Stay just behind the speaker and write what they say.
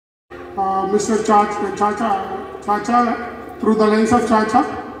Mr. Chacha, through the lens of Chacha,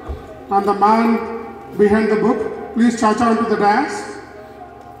 and the man behind the book. Please Chacha onto the dais.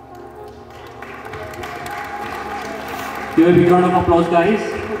 Give a big round of applause, guys.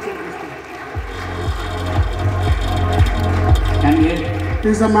 Can we hear?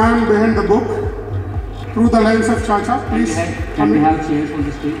 He's the man behind the book, through the lens of Chacha. Please. Can we have chairs on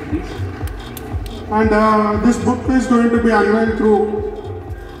the stage, please? And this book is going to be unveiled through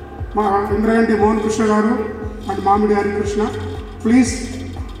INDIAJOY Mohan Krishna Garu and Mamidi Hari Krishna. Please.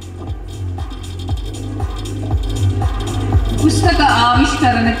 పుస్తక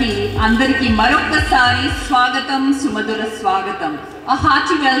ఆవిష్కరణకి అందరికీ మరొక్కసారి స్వాగతం, సుమధుర స్వాగతం. A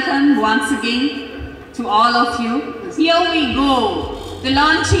hearty welcome once again to all of you. Here we go, the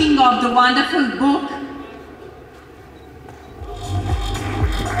launching of the wonderful book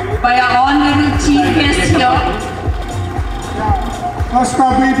by our honorable chief guest here. First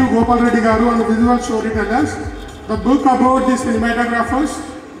copy to Gopal Reddy Garu on the visual storytellers. The book about the cinematographers,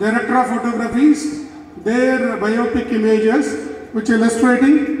 director of photographies, their biopic images, which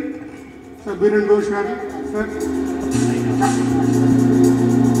illustrating. Sir Biren Ghosh Garu, sir.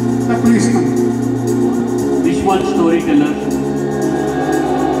 Sir, please come. Visual storyteller.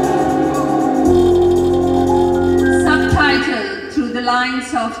 Subtitle Through the Lines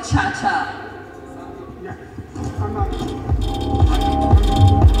of Chacha.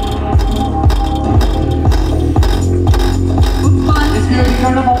 Let's give a big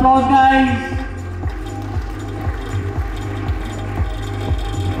round of applause, guys.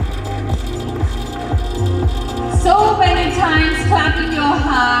 So many times clapping your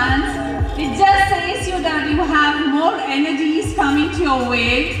hands, it just says you that you have more energies coming to your way,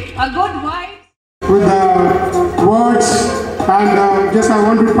 a good vibe. With the words and just I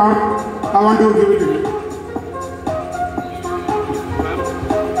want to give it to you.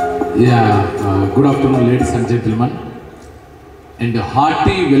 Yeah, good afternoon ladies and gentlemen, and a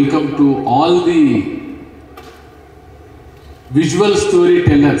hearty welcome to all the visual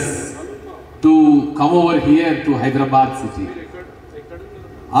storytellers to come over here to Hyderabad city.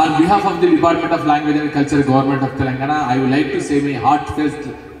 On behalf of the Department of Language and Culture, Government of Telangana, I would like to say my heartfelt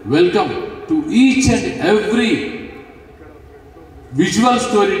welcome to each and every visual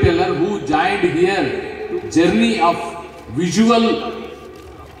storyteller who joined here. Journey of visual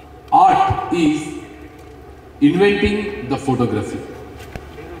art is inventing the photography.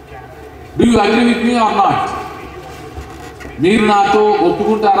 Do you agree with me or not? మీరు నాతో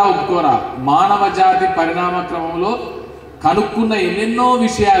ఒప్పుకుంటారా ఒప్పుకోరా? మానవ జాతి పరిణామ క్రమంలో కనుక్కున్న ఎన్నెన్నో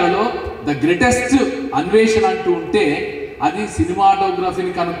విషయాలలో ద గ్రేటెస్ట్ అన్వేషణ అంటూ ఉంటే అది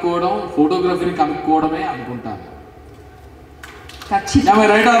సినిమాటోగ్రఫీని కనుక్కోవడం, ఫోటోగ్రఫీని కనుక్కోవడమే అనుకుంటాను. ఖచ్చితంగా.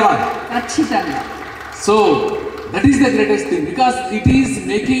 Right are wrong? ఖచ్చితంగా. So that is the greatest thing, because it is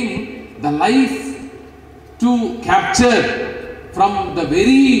making the life to capture from the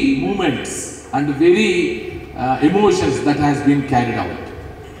very moments and very emotions that has been carried out.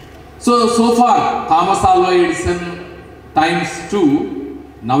 So far Thomas Alva Edison times to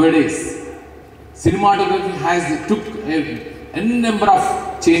nowadays, cinematography has took a number of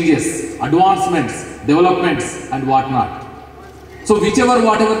changes, advancements, developments and whatnot. So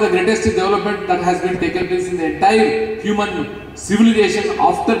whatever the greatest development that has been taken place in the entire human civilization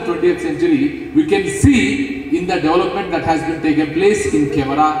after 20th century, we can see in the development that has been taken place in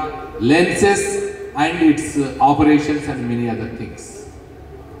camera, lenses and its operations and many other things.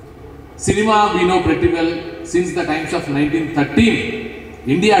 Cinema we know pretty well. Since the times of 1913,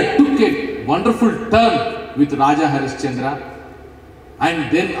 India took a wonderful turn with Raja Harishchandra, and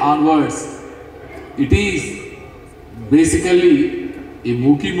then onwards it is basically a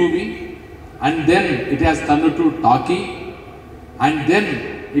Mookie movie, and then it has turned to talkie, and then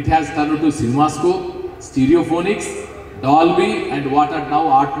it has turned to cinemascope, stereophonics, Dolby, and what are now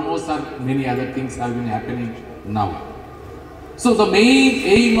Atmos, or many other things have been happening now. So the main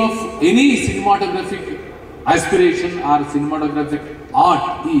aim of any cinematographic aspiration or cinematographic art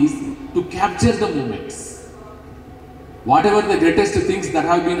is to capture the moments. Whatever the greatest things that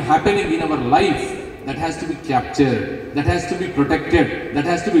have been happening in our life, that has to be captured, that has to be protected, that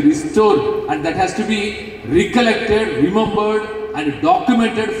has to be restored, and that has to be recollected, remembered and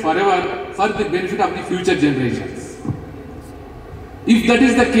documented forever for the benefit of the future generations. If that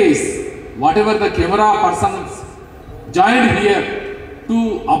is the case, whatever the camera persons joined here to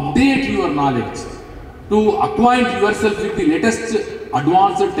update your knowledge, to acquaint yourself with the latest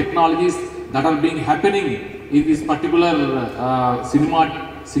advanced technologies that are being happening in this particular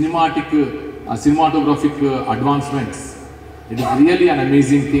cinematographic advancements. It is really an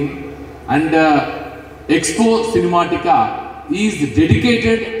amazing thing, and EXPO Cinematica is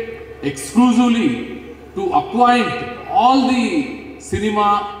dedicated exclusively to acquaint all the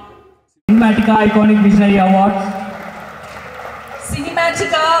cinema. Cinematica Iconic Visionary Awards.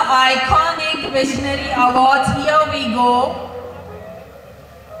 Cinematica Iconic Visionary Awards. Here we go.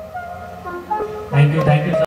 Thank you, sir.